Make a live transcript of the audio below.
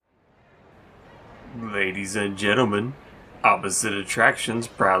Ladies and gentlemen, Opposite Attractions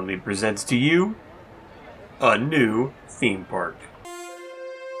proudly presents to you a new theme park.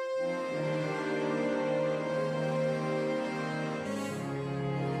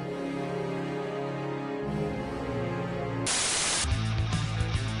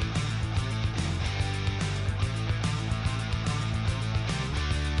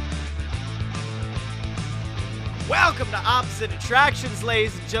 Welcome to Opposite Attractions,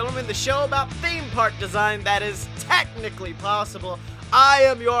 ladies and gentlemen, the show about theme park design that is technically possible. I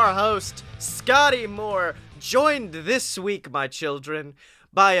am your host, Scotty Moore, joined this week, my children,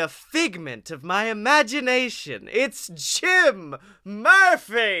 by a figment of my imagination. It's Jim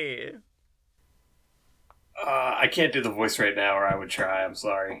Murphy! I can't do the voice right now, or I would try. I'm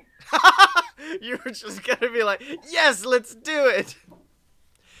sorry. You were just gonna be like, yes, let's do it!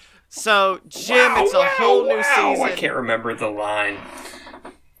 So, Jim, it's a whole new season. I can't remember the line.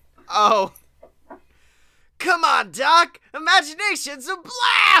 Oh. Come on, Doc! Imagination's a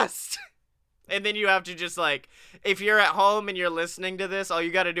blast! And then you have to just, like, if you're at home and you're listening to this, all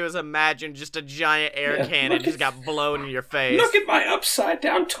you gotta do is imagine just a giant air cannon just got blown in your face. Look at my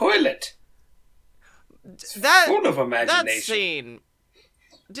upside-down toilet! It's full of imagination.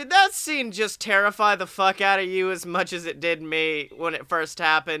 Did that scene just terrify the fuck out of you as much as it did me when it first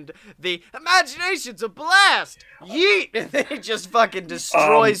happened? The imagination's a blast! Yeet! And then it just fucking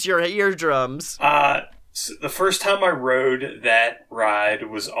destroys your eardrums. So the first time I rode that ride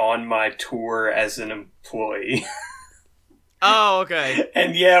was on my tour as an employee. Oh, okay.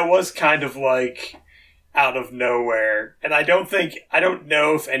 And yeah, it was kind of like out of nowhere. And I don't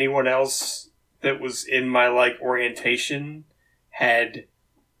know if anyone else that was in my like orientation had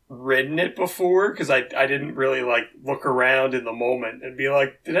ridden it before, because I didn't really like look around in the moment and be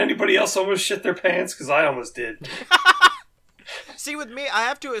like, did anybody else almost shit their pants? Because I almost did. See, with me, I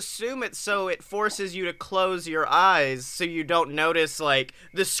have to assume it so it forces you to close your eyes so you don't notice, like,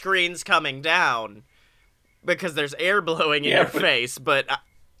 the screen's coming down because there's air blowing in your face, but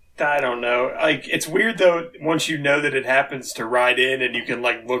I don't know. Like, it's weird, though, once you know that it happens, to ride in and you can,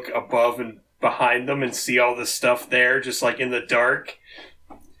 like, look above and behind them and see all this stuff there, just, like, in the dark.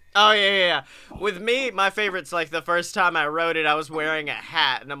 Oh, yeah. With me, my favorite's, like, the first time I rode it, I was wearing a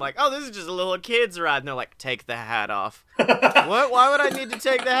hat, and I'm like, oh, this is just a little kid's ride. And they're like, take the hat off. What? Why would I need to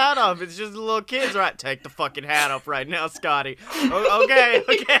take the hat off? It's just a little kid's ride. Take the fucking hat off right now, Scotty.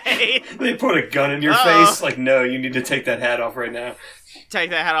 Okay. They put a gun in your face, like, no, you need to take that hat off right now. Take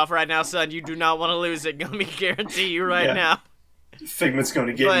that hat off right now, son. You do not want to lose it. Let me guarantee you right now. Figment's going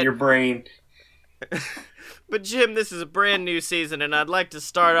to get in your brain. But Jim, this is a brand new season, and I'd like to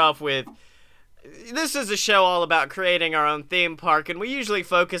start off with, this is a show all about creating our own theme park, and we usually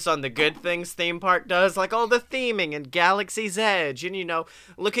focus on the good things theme park does, like all the theming and Galaxy's Edge, and, you know,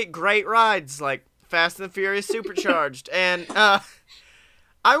 look at great rides like Fast and the Furious Supercharged, and I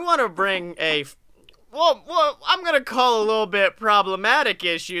want to bring I'm going to call a little bit problematic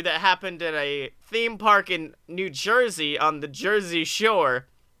issue that happened at a theme park in New Jersey on the Jersey Shore.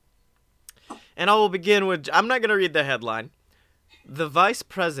 And I will begin with, I'm not going to read the headline. The vice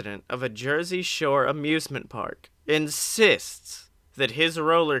president of a Jersey Shore amusement park insists that his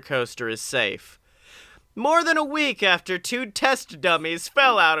roller coaster is safe. More than a week after two test dummies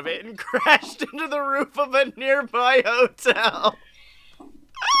fell out of it and crashed into the roof of a nearby hotel.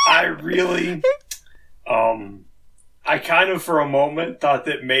 I really, I kind of for a moment thought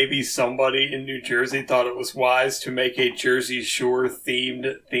that maybe somebody in New Jersey thought it was wise to make a Jersey Shore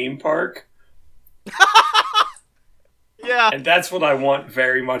themed theme park. Yeah. And that's what I want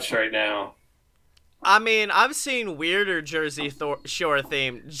very much right now. I mean, I've seen weirder Jersey Shore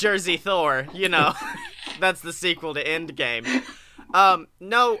themed Jersey Thor, you know. That's the sequel to Endgame.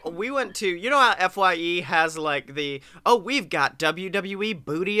 No, we went to, you know how FYE has like we've got WWE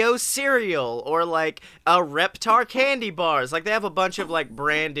Bootio cereal or like Reptar candy bars. Like they have a bunch of like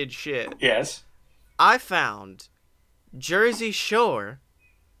branded shit. Yes. I found Jersey Shore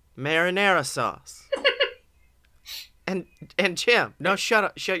marinara sauce. And Jim, no,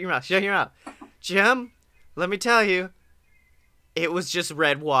 shut your mouth. Jim, let me tell you, it was just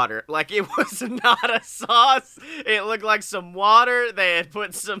red water. Like, it was not a sauce. It looked like some water. They had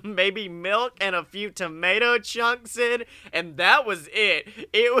put some maybe milk and a few tomato chunks in, and that was it.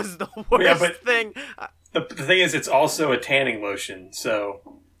 It was the worst thing. The thing is, it's also a tanning lotion, so...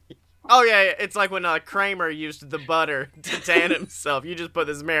 Oh, yeah, it's like when Kramer used the butter to tan himself. You just put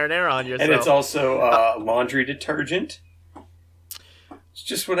this marinara on yourself. And it's also laundry detergent. It's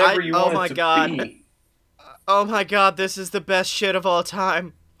just whatever you want it to be. Oh my god, this is the best shit of all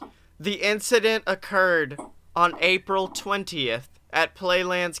time. The incident occurred on April 20th at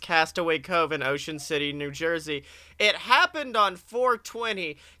Playland's Castaway Cove in Ocean City, New Jersey. It happened on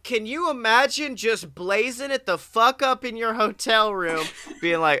 4/20. Can you imagine just blazing it the fuck up in your hotel room,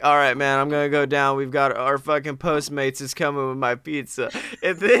 being like, all right, man, I'm gonna go down. We've got our fucking Postmates is coming with my pizza.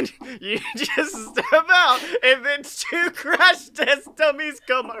 And then you just step out, and then 2 crash test dummies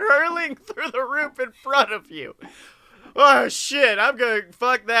come hurling through the roof in front of you. Oh, shit,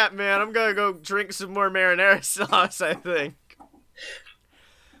 fuck that, man. I'm gonna go drink some more marinara sauce, I think.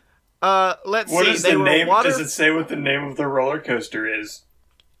 Let's what see. Is the name? Does it say what the name of the roller coaster is?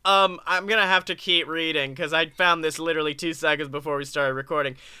 I'm gonna have to keep reading, because I found this literally 2 seconds before we started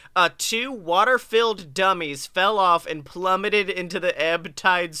recording. 2 water-filled dummies fell off and plummeted into the ebb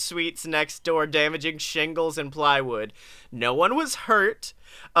tide suites next door, damaging shingles and plywood. No one was hurt.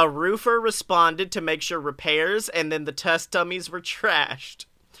 A roofer responded to make sure repairs, and then the test dummies were trashed.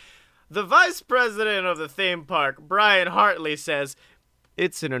 The vice president of the theme park, Brian Hartley, says,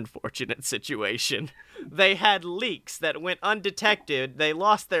 "It's an unfortunate situation. They had leaks that went undetected. They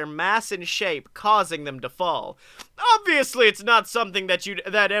lost their mass and shape, causing them to fall. Obviously, it's not something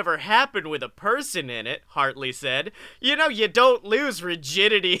that ever happened with a person in it," Hartley said. "You know, you don't lose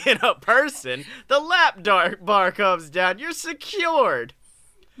rigidity in a person. The lap bar comes down. You're secured."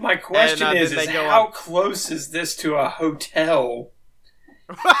 My question is how close is this to a hotel?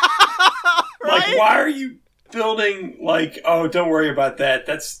 Right? Like, why are you building, like, oh, don't worry about that.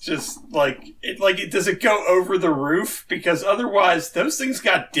 That's just, does it go over the roof? Because otherwise, those things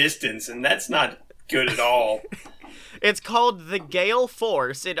got distance, and that's not good at all. It's called the Gale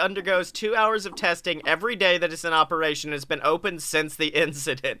Force. It undergoes 2 hours of testing every day that it's in operation and has been open since the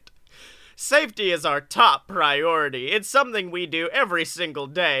incident. "Safety is our top priority. It's something we do every single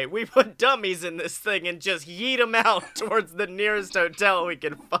day. We put dummies in this thing and just yeet them out towards the nearest hotel we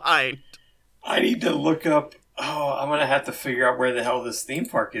can find." I need to look up. Oh, I'm gonna have to figure out where the hell this theme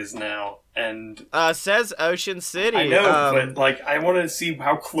park is now. And says Ocean City. I know, but I want to see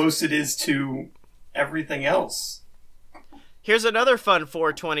how close it is to everything else. Here's another fun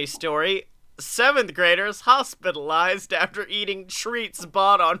 420 story. 7th graders hospitalized after eating treats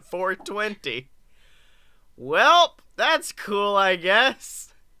bought on 420. Well, that's cool, I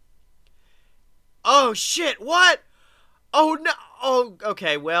guess. Oh, shit, what? Oh, no. Oh,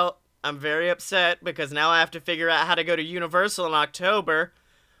 okay, well, I'm very upset because now I have to figure out how to go to Universal in October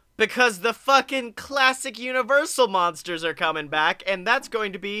because the fucking classic Universal monsters are coming back, and that's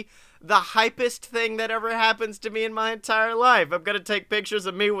going to be the hypest thing that ever happens to me in my entire life. I'm gonna take pictures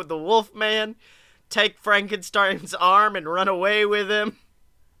of me with the Wolfman, take Frankenstein's arm and run away with him.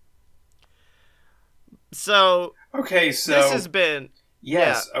 So this has been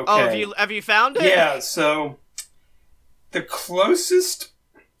yes. Yeah. Okay. Oh, have you found it? Yeah. So the closest.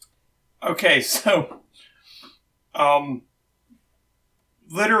 Okay. So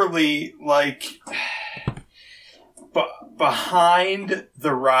literally, like. Behind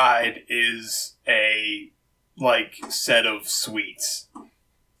the ride is a, set of suites.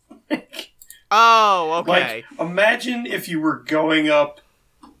 Oh, okay. Imagine if you were going up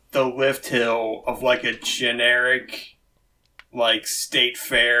the lift hill of, a generic, State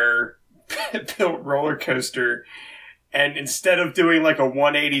Fair built roller coaster, and instead of doing, a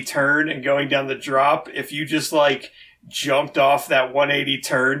 180 turn and going down the drop, if you just, jumped off that 180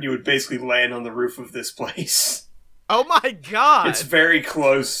 turn, you would basically land on the roof of this place. Oh my god! It's very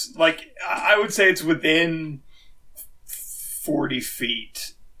close. I would say it's within 40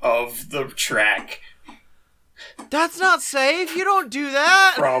 feet of the track. That's not safe. You don't do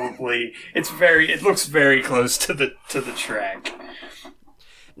that. Probably. It looks very close to the track.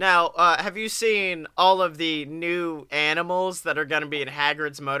 Now, have you seen all of the new animals that are going to be in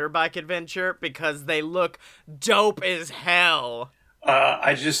Hagrid's Motorbike Adventure? Because they look dope as hell.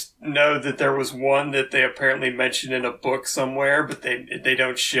 I just know that there was one that they apparently mentioned in a book somewhere, but they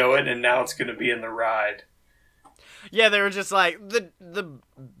don't show it, and now it's going to be in the ride. Yeah, they were just like, the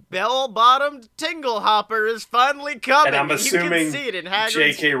bell-bottomed Tingle Hopper is finally coming. And I'm assuming you can see it in Hagrid's...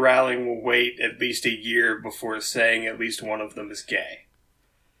 J.K. Rowling will wait at least a year before saying at least one of them is gay.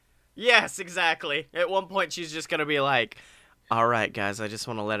 Yes, exactly. At one point, she's just going to be like, all right, guys, I just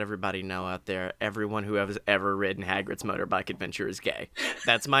want to let everybody know out there, everyone who has ever ridden Hagrid's Motorbike Adventure is gay.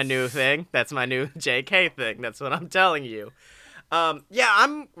 That's my new thing. That's my new JK thing. That's what I'm telling you. Yeah,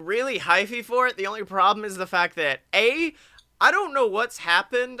 I'm really hyphy for it. The only problem is the fact that, I don't know what's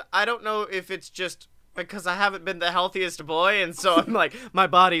happened. I don't know if it's just because I haven't been the healthiest boy, and so I'm like, my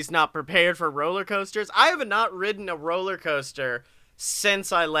body's not prepared for roller coasters. I have not ridden a roller coaster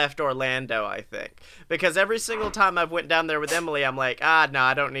since I left Orlando, I think. Because every single time I've went down there with Emily, I'm like, no,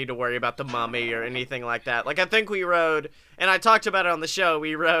 I don't need to worry about the Mummy or anything like that. I think we rode, And I talked about it on the show.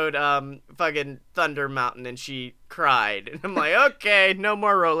 We rode fucking Thunder Mountain, and she cried. And I'm like, okay, no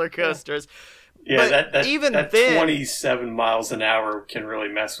more roller coasters. Yeah, but that even that then, 27 miles an hour can really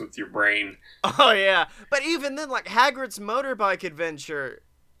mess with your brain. Oh yeah, but even then, like Hagrid's motorbike adventure,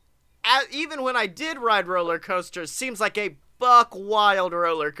 even when I did ride roller coasters, seems like a buck wild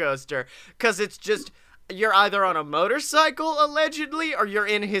roller coaster, because it's just, you're either on a motorcycle allegedly or you're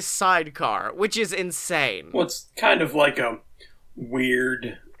in his sidecar, which is insane. Well, it's kind of like a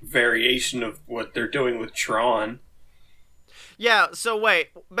weird variation of what they're doing with Tron. Yeah, so wait,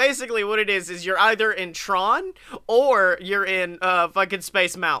 basically what it is you're either in Tron or you're in fucking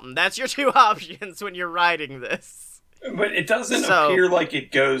Space Mountain. That's your two options when you're riding this. But it doesn't appear like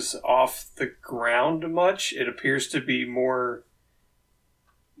it goes off the ground much. It appears to be more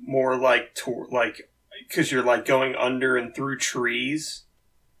like because you're like going under and through trees.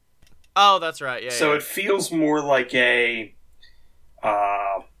 Oh, that's right. Yeah. So it feels more like a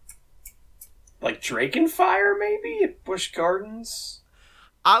like Drakenfire maybe at Busch Gardens.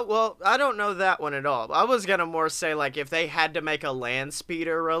 I don't know that one at all. I was gonna more say like if they had to make a land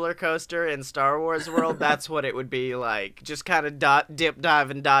speeder roller coaster in Star Wars World, that's what it would be like. Just kind of dip,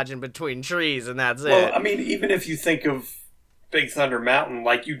 dive, and dodging between trees, and that's it. Well, I mean, even if you think of Big Thunder Mountain,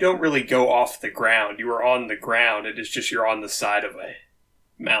 like you don't really go off the ground. You are on the ground. It is just you're on the side of a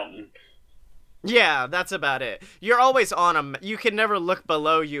mountain. Yeah, that's about it. You're always on you can never look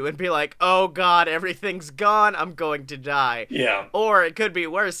below you and be like, oh god, everything's gone, I'm going to die. Yeah. Or it could be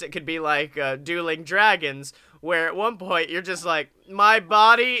worse, it could be like Dueling Dragons, where at one point you're just like, my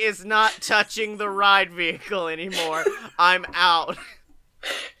body is not touching the ride vehicle anymore, I'm out.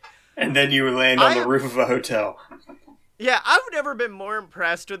 And then you land on the roof of a hotel. Yeah, I've never been more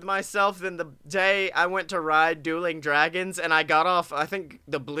impressed with myself than the day I went to ride Dueling Dragons, and I got off, I think,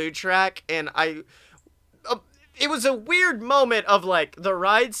 the blue track, and it was a weird moment of, like, the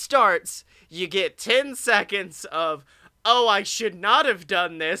ride starts, you get 10 seconds of, oh, I should not have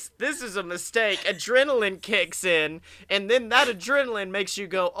done this is a mistake, adrenaline kicks in, and then that adrenaline makes you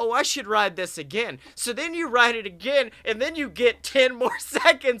go, oh, I should ride this again. So then you ride it again, and then you get 10 more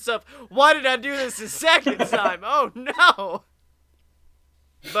seconds of, why did I do this a second time? Oh, no.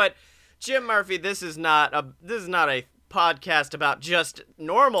 But, Jim Murphy, this is not a podcast about just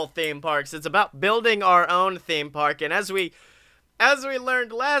normal theme parks. It's about building our own theme park, and as we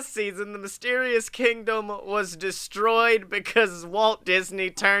learned last season, the Mysterious Kingdom was destroyed because Walt Disney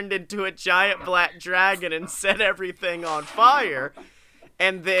turned into a giant black dragon and set everything on fire.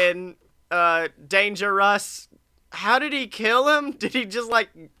 And then, Danger Russ, how did he kill him? Did he just, like,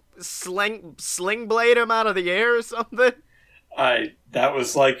 sling blade him out of the air or something? That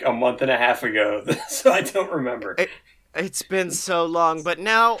was like a month and a half ago, so I don't remember. It's been so long, but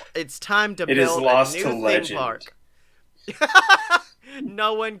now it's time to build a new theme park.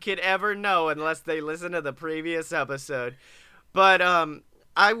 No one could ever know unless they listen to the previous episode. But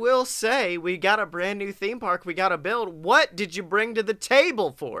I will say we got a brand new theme park we got to build. What did you bring to the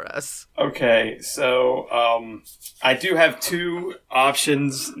table for us? Okay, so I do have two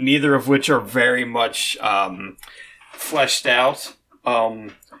options, neither of which are very much fleshed out.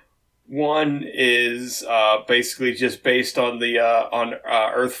 One is basically just based on the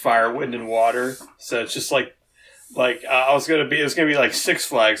Earth, Fire, Wind, and Water. So it's just like it was gonna be like Six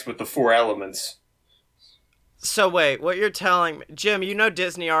Flags with the four elements. So wait, what you're telling me, Jim? You know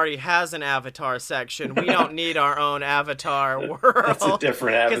Disney already has an Avatar section. We don't need our own Avatar world. It's a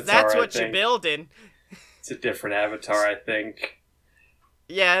different Avatar. Because that's what you're building. It's a different Avatar, I think.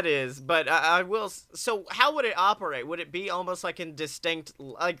 Yeah, it is. But I will. So how would it operate? Would it be almost like in distinct,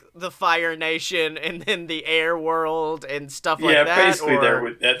 like the Fire Nation and then the Air World and stuff like that? Yeah, basically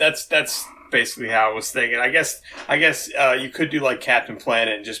that's basically how I was thinking. I guess you could do like Captain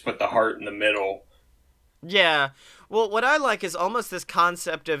Planet and just put the heart in the middle. Yeah. Well, what I like is almost this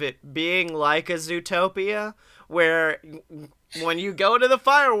concept of it being like a Zootopia, where when you go to the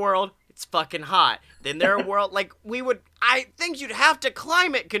Fire World, it's fucking hot. Then there are world I think you'd have to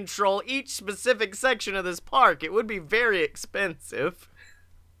climate control each specific section of this park. It would be very expensive.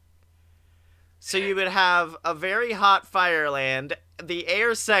 So you would have a very hot Fireland. The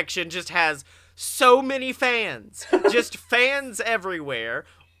air section just has so many fans. Just fans everywhere.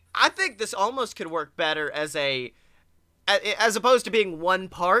 I think this almost could work better as opposed to being one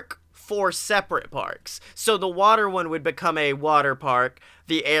park, 4 separate parks. So the water one would become a water park.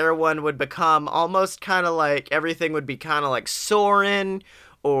 The air one would become almost kind of like, everything would be kind of like Soarin'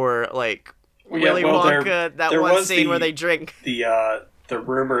 or like Willy Wonka, that one scene where they drink. The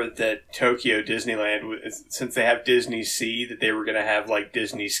rumor that Tokyo Disneyland, since they have Disney Sea, that they were going to have like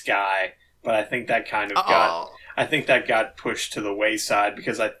Disney Sky. But I think that kind of I think that got pushed to the wayside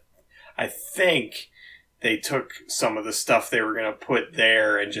because I think they took some of the stuff they were going to put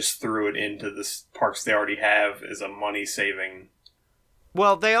there and just threw it into the parks they already have as a money-saving.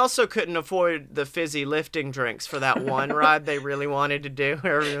 Well, they also couldn't afford the fizzy lifting drinks for that one ride they really wanted to do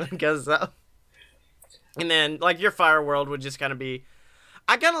where everyone goes up. And then, like, your Fire World would just kind of be...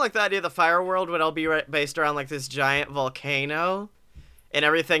 I kind of like the idea the Fire World would all be based around, like, this giant volcano. And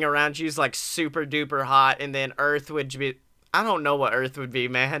everything around you is, like, super duper hot. And then Earth would be... I don't know what Earth would be,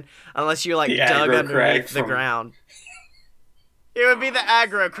 man. Unless you, like, dug underneath the ground. It would be the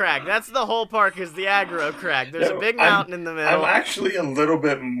aggro crag. That's the whole park is the aggro crag. There's a big mountain in the middle. I'm actually a little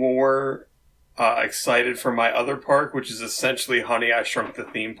bit more excited for my other park, which is essentially Honey, I Shrunk the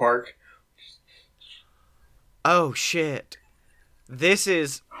Theme Park. Oh, shit. This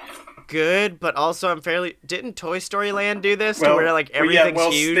is good, but also I'm fairly... Didn't Toy Story Land do this? To where, like,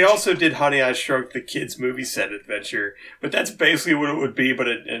 everything's huge? They also did Honey, I Shrunk the Kids movie set adventure. But that's basically what it would be, but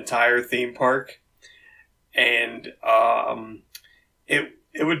an entire theme park. And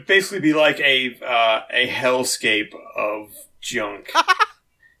it would basically be like a hellscape of junk.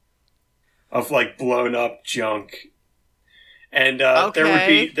 Of, like, blown up junk. And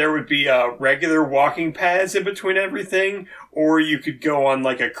there would be regular walking paths in between everything, or you could go on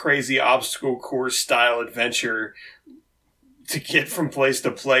like a crazy obstacle course style adventure to get from place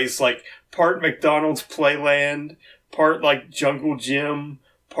to place, like part McDonald's Playland, part like Jungle Gym,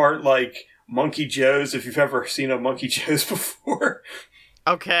 part like Monkey Joe's, if you've ever seen a Monkey Joe's before.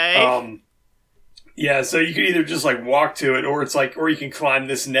 Okay. Yeah, so you can either just like walk to it, or you can climb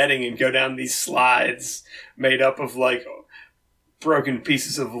this netting and go down these slides made up of like broken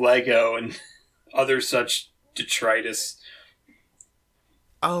pieces of Lego and other such detritus.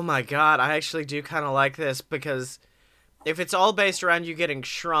 Oh my god, I actually do kind of like this, because if it's all based around you getting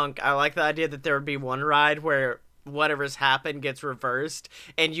shrunk, I like the idea that there would be one ride where whatever's happened gets reversed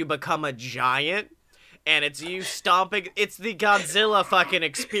and you become a giant, and it's you stomping. It's the Godzilla fucking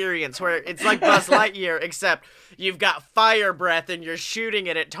experience, where it's like Buzz Lightyear, except you've got fire breath and you're shooting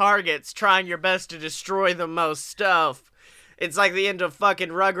it at targets, trying your best to destroy the most stuff. It's like the end of fucking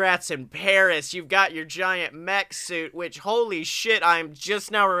Rugrats in Paris. You've got your giant mech suit, which, holy shit, I'm just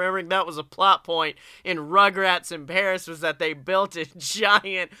now remembering that was a plot point in Rugrats in Paris, was that they built a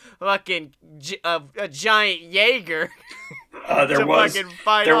giant fucking, a giant Jaeger there was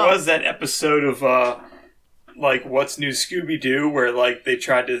that episode of, like, What's New Scooby-Doo, where, like, they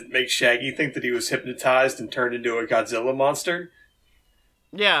tried to make Shaggy think that he was hypnotized and turned into a Godzilla monster.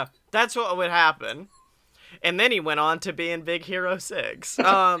 Yeah, that's what would happen. And then he went on to be in Big Hero 6.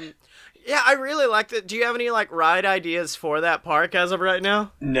 Yeah, I really liked it. Do you have any, like, ride ideas for that park as of right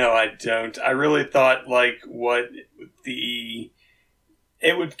now? No, I don't. I really thought, like, it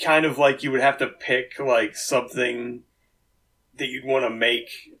would kind of, like, you would have to pick, like, something that you'd want to make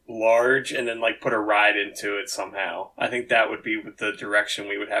large and then, like, put a ride into it somehow. I think that would be the direction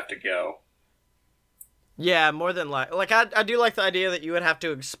we would have to go. Yeah, more than like I do like the idea that you would have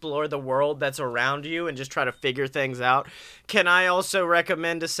to explore the world that's around you and just try to figure things out. Can I also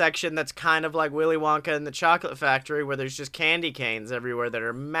recommend a section that's kind of like Willy Wonka and the Chocolate Factory, where there's just candy canes everywhere that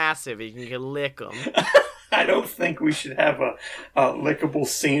are massive and you can lick them? I don't think we should have a lickable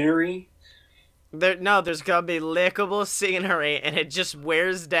scenery. There's gonna be lickable scenery, and it just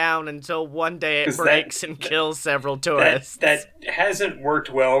wears down until one day it breaks and kills several tourists. That hasn't worked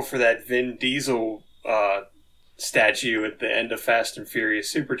well for that Vin Diesel statue at the end of Fast and Furious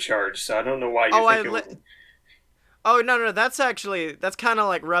Supercharged, so I don't know why you think it would... Oh, no, that's kind of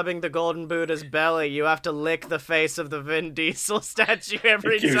like rubbing the Golden Buddha's belly. You have to lick the face of the Vin Diesel statue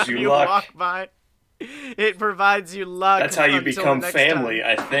every time you walk by. It provides you luck. That's how you become family,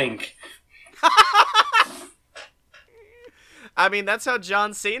 I think. I mean, that's how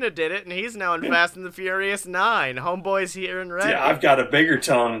John Cena did it, and he's now in Fast and the Furious 9. Homeboy's here and ready. Yeah, I've got a bigger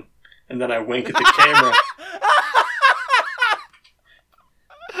tongue. And then I wink at the camera.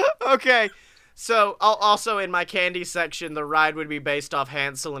 Okay, so also in my candy section, the ride would be based off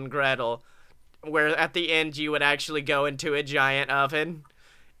Hansel and Gretel, where at the end you would actually go into a giant oven,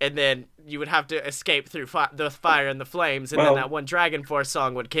 and then you would have to escape through the fire and the flames, and then that one Dragon Force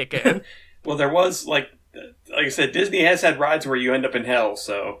song would kick in. Well, there was, like I said, Disney has had rides where you end up in hell,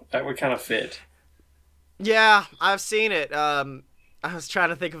 so that would kind of fit. Yeah, I've seen it. I was trying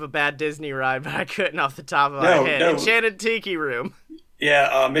to think of a bad Disney ride, but I couldn't off the top of my head. No. Enchanted Tiki Room.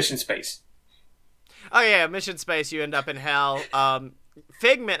 Yeah, Mission Space. Oh yeah, Mission Space, you end up in hell.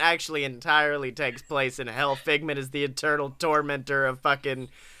 Figment actually entirely takes place in hell. Figment is the eternal tormentor of fucking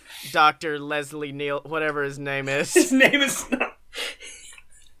Dr. Leslie Neal, whatever his name is. His name is not...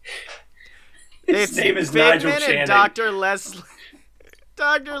 His name is Nigel Figment Channing. and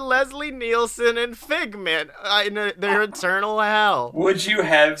Dr. Leslie Nielsen and Figment in their eternal hell. Would you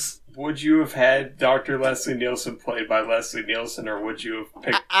have had Dr. Leslie Nielsen played by Leslie Nielsen, or would you have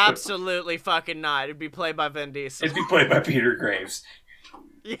picked... Absolutely fucking not. It'd be played by Vin Diesel. It'd be played by Peter Graves.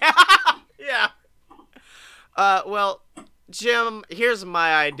 Yeah, yeah. Well, Jim, here's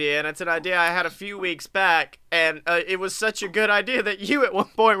my idea, and it's an idea I had a few weeks back, and it was such a good idea that you at one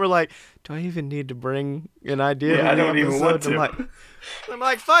point were like, do I even need to bring an idea? Yeah, I don't even want to. I'm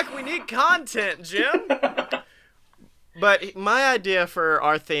like, fuck, we need content, Jim. But my idea for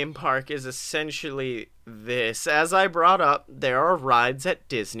our theme park is essentially this. As I brought up, there are rides at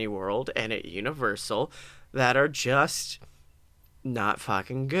Disney World and at Universal that are just not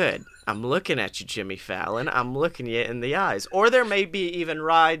fucking good. I'm looking at you, Jimmy Fallon. I'm looking you in the eyes. Or there may be even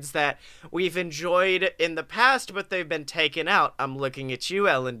rides that we've enjoyed in the past, but they've been taken out. I'm looking at you,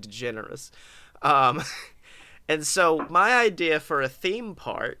 Ellen DeGeneres. And so my idea for a theme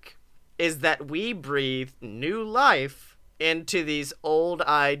park is that we breathe new life into these old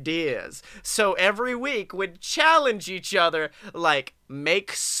ideas. So every week we'd challenge each other, like,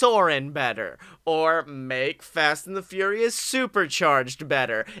 make Soarin' better, or make Fast and the Furious Supercharged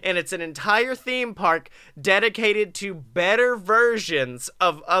better. And it's an entire theme park dedicated to better versions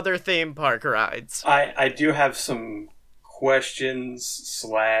of other theme park rides. I do have some questions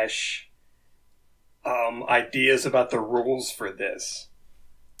 / ideas about the rules for this.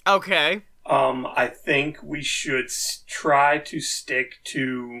 Okay. I think we should try to stick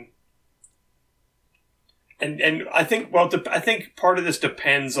to, and I think, well, I think part of this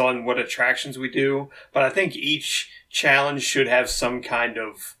depends on what attractions we do, but I think each challenge should have some kind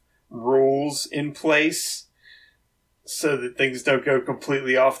of rules in place so that things don't go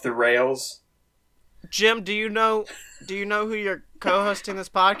completely off the rails. Jim, do you know who you're co-hosting this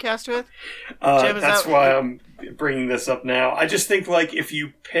podcast with? Jim, that's why I'm bringing this up now. I just think, like, if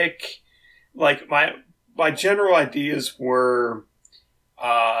you pick, like, my general ideas were,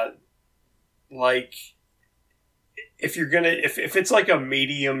 like, if you're gonna, if it's like a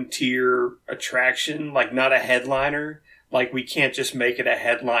medium tier attraction, like not a headliner, like we can't just make it a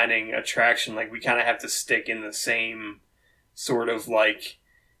headlining attraction. Like we kind of have to stick in the same sort of like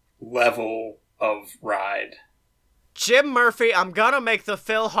level of ride. Jim Murphy, I'm gonna make the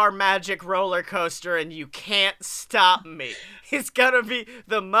PhilharMagic roller coaster and you can't stop me. It's gonna be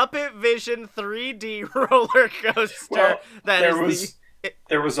the Muppet Vision 3D roller coaster. Well,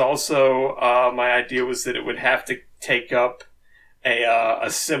 there was also, my idea was that it would have to take up a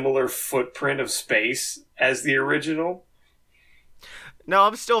similar footprint of space as the original. No,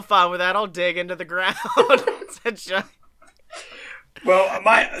 I'm still fine with that. I'll dig into the ground. Well,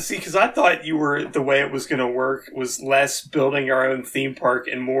 because I thought the way it was going to work was less building our own theme park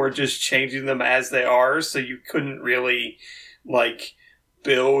and more just changing them as they are, so you couldn't really, like,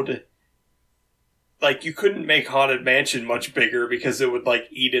 build, like, you couldn't make Haunted Mansion much bigger because it would, like,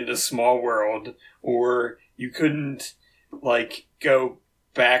 eat into Small World, or you couldn't, like, go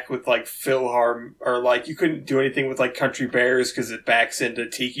back with, like, Philhar, or, like, you couldn't do anything with, like, Country Bears because it backs into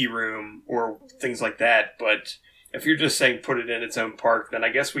Tiki Room or things like that, but if you're just saying put it in its own park, then I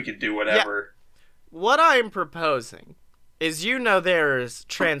guess we could do whatever. Yeah. What I'm proposing is, there's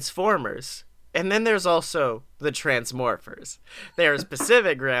Transformers, and then there's also the Transmorphers. There's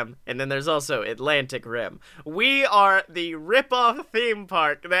Pacific Rim, and then there's also Atlantic Rim. We are the rip-off theme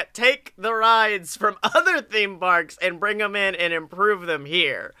park that take the rides from other theme parks and bring them in and improve them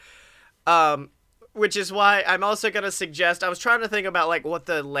here. Which is why I'm also going to suggest, I was trying to think about, like, what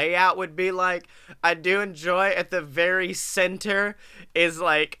the layout would be like. I do enjoy at the very center is,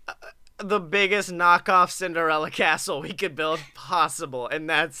 like, the biggest knockoff Cinderella castle we could build possible, and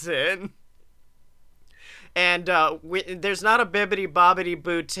that's it. And there's not a Bibbidi Bobbidi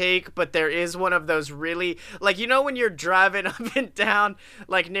Boutique, but there is one of those really, like, you know when you're driving up and down,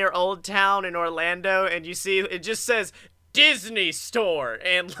 like, near Old Town in Orlando, and you see, it just says Disney Store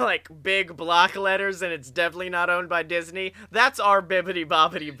and like big block letters, and it's definitely not owned by Disney. That's our Bibbidi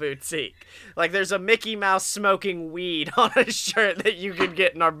Bobbidi Boutique. Like, there's a Mickey Mouse smoking weed on a shirt that you can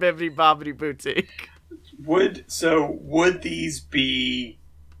get in our Bibbidi Bobbidi Boutique. Would these be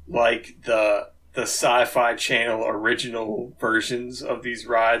like the Sci-Fi Channel original versions of these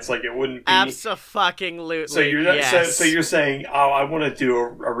rides? Like, it wouldn't be abso-fucking-lutely. So you're not, yes. so you're saying, oh, I want to do a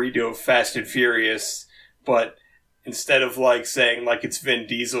redo of Fast and Furious, but instead of, like, saying, like, it's Vin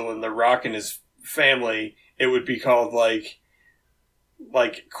Diesel and The Rock and his family, it would be called, like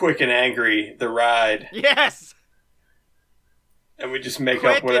Quick and Angry, the ride. Yes! And we just make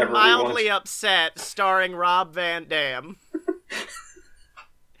Quick up whatever we want. Quick and Mildly Upset, starring Rob Van Dam.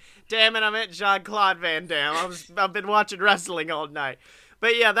 Damn it, I meant Jean-Claude Van Damme. I've been watching wrestling all night.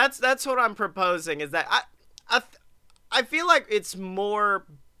 But yeah, that's what I'm proposing, is that I feel like it's more...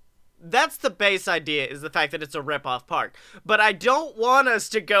 That's the base idea, is the fact that it's a rip-off park. But I don't want us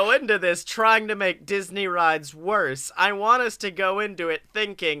to go into this trying to make Disney rides worse. I want us to go into it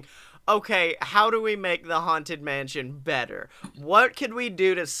thinking, okay, how do we make the Haunted Mansion better? What can we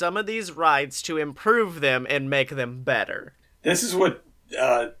do to some of these rides to improve them and make them better? This is what,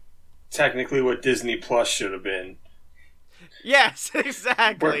 technically what Disney Plus should have been. Yes,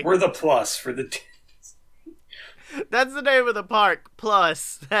 exactly. We're the plus for the... That's the name of the park.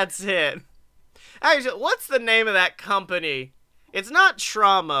 Plus, that's it. Actually, what's the name of that company? It's not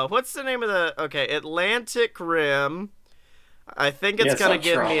Trauma. What's the name of the... Okay, Atlantic Rim. I think it's gonna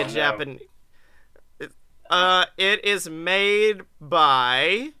give me a Japanese... It is made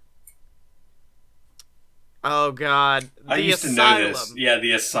by... Oh, God. I used to know this. Yeah,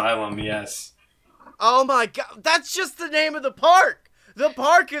 the Asylum, yes. Oh, my God. That's just the name of the park. The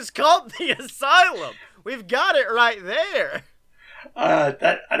park is called the Asylum. We've got it right there. I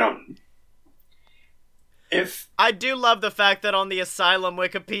do love the fact that on the Asylum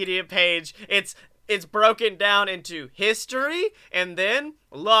Wikipedia page, it's broken down into history and then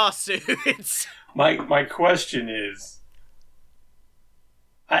lawsuits. My question is,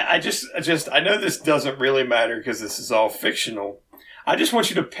 I know this doesn't really matter because this is all fictional. I just want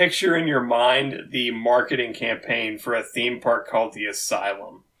you to picture in your mind the marketing campaign for a theme park called the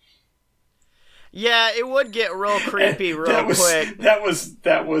Asylum. Yeah, it would get real creepy quick.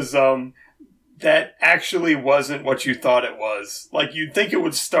 That actually wasn't what you thought it was. Like, you'd think it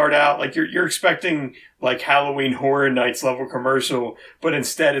would start out, like, you're expecting, like, Halloween Horror Nights level commercial, but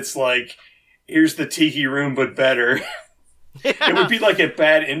instead it's like, here's the Tiki Room, but better. Yeah. It would be like a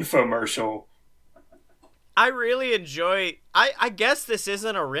bad infomercial. I really enjoy... I guess this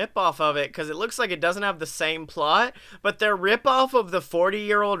isn't a ripoff of it, because it looks like it doesn't have the same plot, but their ripoff of the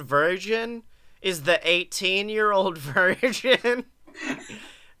 40-year-old version is the 18-year-old version.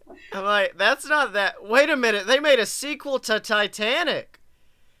 I'm like, that's not that... Wait a minute, they made a sequel to Titanic.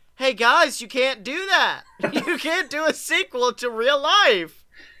 Hey, guys, you can't do that. You can't do a sequel to real life.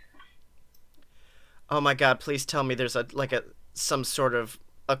 Oh my God, please tell me there's some sort of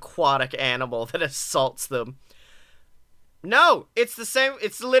aquatic animal that assaults them. No, it's the same.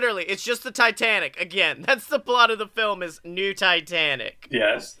 It's just the Titanic. Again, that's the plot of the film, is New Titanic.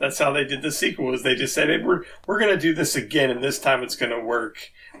 Yes, that's how they did the sequel, is they just said, hey, we're going to do this again, and this time it's going to work,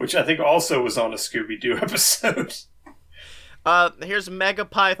 which I think also was on a Scooby-Doo episode. Here's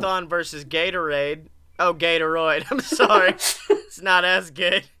Megapython versus Gatorade. Oh, Gatoroid. I'm sorry. It's not as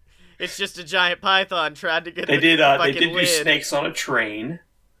good. It's just a giant python tried to get They did do Snakes on a Train.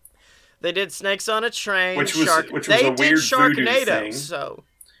 They did Snakes on a Train. Which was a weird voodoo thing. So,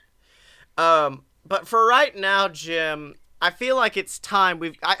 but for right now, Jim, I feel like it's time.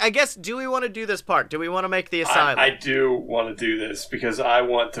 I guess, do we want to do this park? Do we want to make the Asylum? I do want to do this because I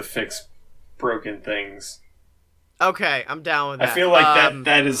want to fix broken things. Okay, I'm down with that. I feel like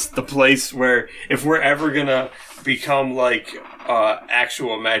that is the place where, if we're ever gonna become like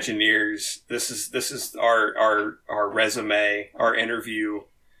actual Imagineers, this is our resume, our interview.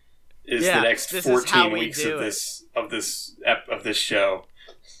 Is the next 14 weeks of this show.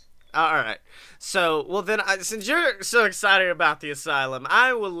 All right. So, well then, since you're so excited about the Asylum,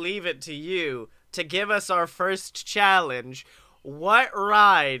 I will leave it to you to give us our first challenge. What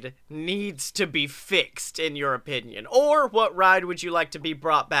ride needs to be fixed, in your opinion? Or what ride would you like to be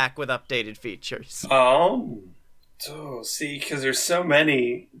brought back with updated features? See, because there's so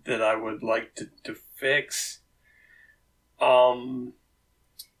many that I would like to fix.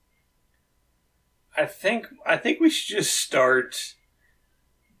 I think we should just start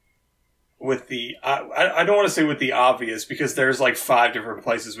with the... I don't want to say with the obvious, because there's like 5 different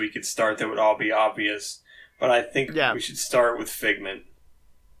places we could start that would all be obvious. But I think we should start with Figment.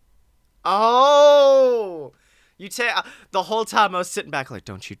 Oh! The whole time I was sitting back like,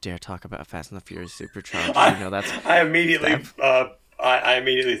 don't you dare talk about Fast and the Furious Supercharged. I immediately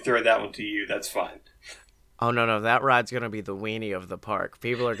throw that one to you. That's fine. Oh, no, that ride's going to be the weenie of the park.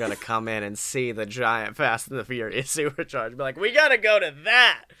 People are going to come in and see the giant Fast and the Furious Supercharged. Be like, we got to go to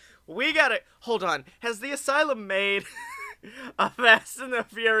that. Hold on. Has the Asylum made a Fast and the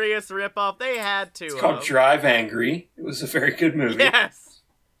Furious ripoff? They had to. It's called Drive Angry. It was a very good movie. Yes.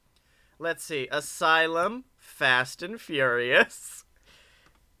 Let's see. Asylum, Fast and Furious.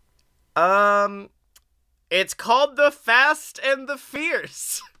 It's called The Fast and the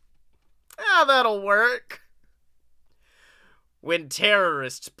Fierce. That'll work. When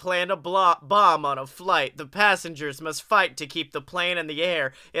terrorists plant a bomb on a flight, the passengers must fight to keep the plane in the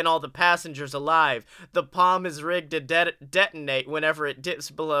air and all the passengers alive. The bomb is rigged to detonate whenever it dips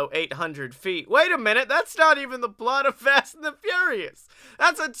below 800 feet. Wait a minute, that's not even the plot of Fast and the Furious.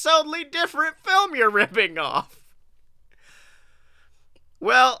 That's a totally different film you're ripping off.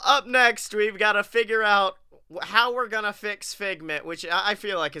 Well, up next, we've got to figure out how we're gonna fix Figment, which I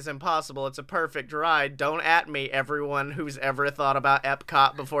feel like is impossible. It's a perfect ride. Don't at me, everyone who's ever thought about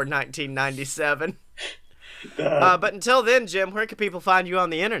Epcot before 1997. But until then, Jim, where can people find you on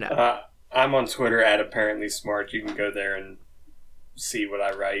the internet? I'm on Twitter at apparently smart. You can go there and see what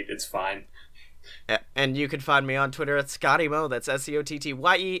I write. It's fine. And you can find me on Twitter at ScottyMo. That's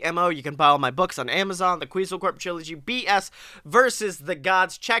ScottyMo. You can buy all my books on Amazon. The Quetzalcoatl Trilogy, BS versus the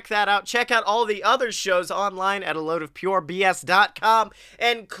Gods. Check that out. Check out all the other shows online at aloadofpurebs.com,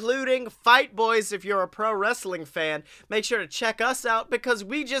 including Fight Boys. If you're a pro wrestling fan, make sure to check us out because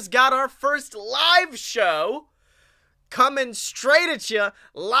we just got our first live show coming straight at you,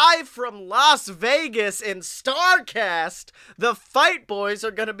 live from Las Vegas in StarCast. The Fight Boys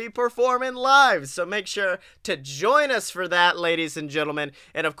are going to be performing live, so make sure to join us for that, ladies and gentlemen.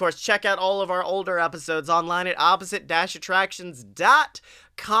 And of course, check out all of our older episodes online at opposite-attractions.com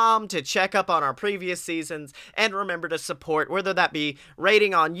to check up on our previous seasons, and remember to support, whether that be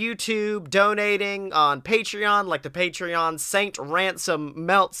rating on YouTube, donating on Patreon, like the Patreon Saint Ransom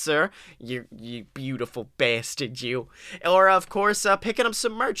Meltzer, you beautiful bastard, you, or of course picking up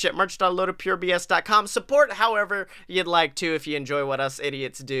some merch at merch.loadofpurebs.com. Support however you'd like to if you enjoy what us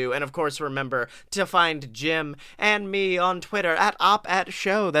idiots do, and of course remember to find Jim and me on Twitter at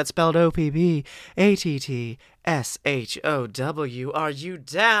OpAtShow. That's spelled OPBATTSHOW. Are you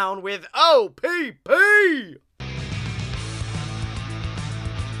down with OPP?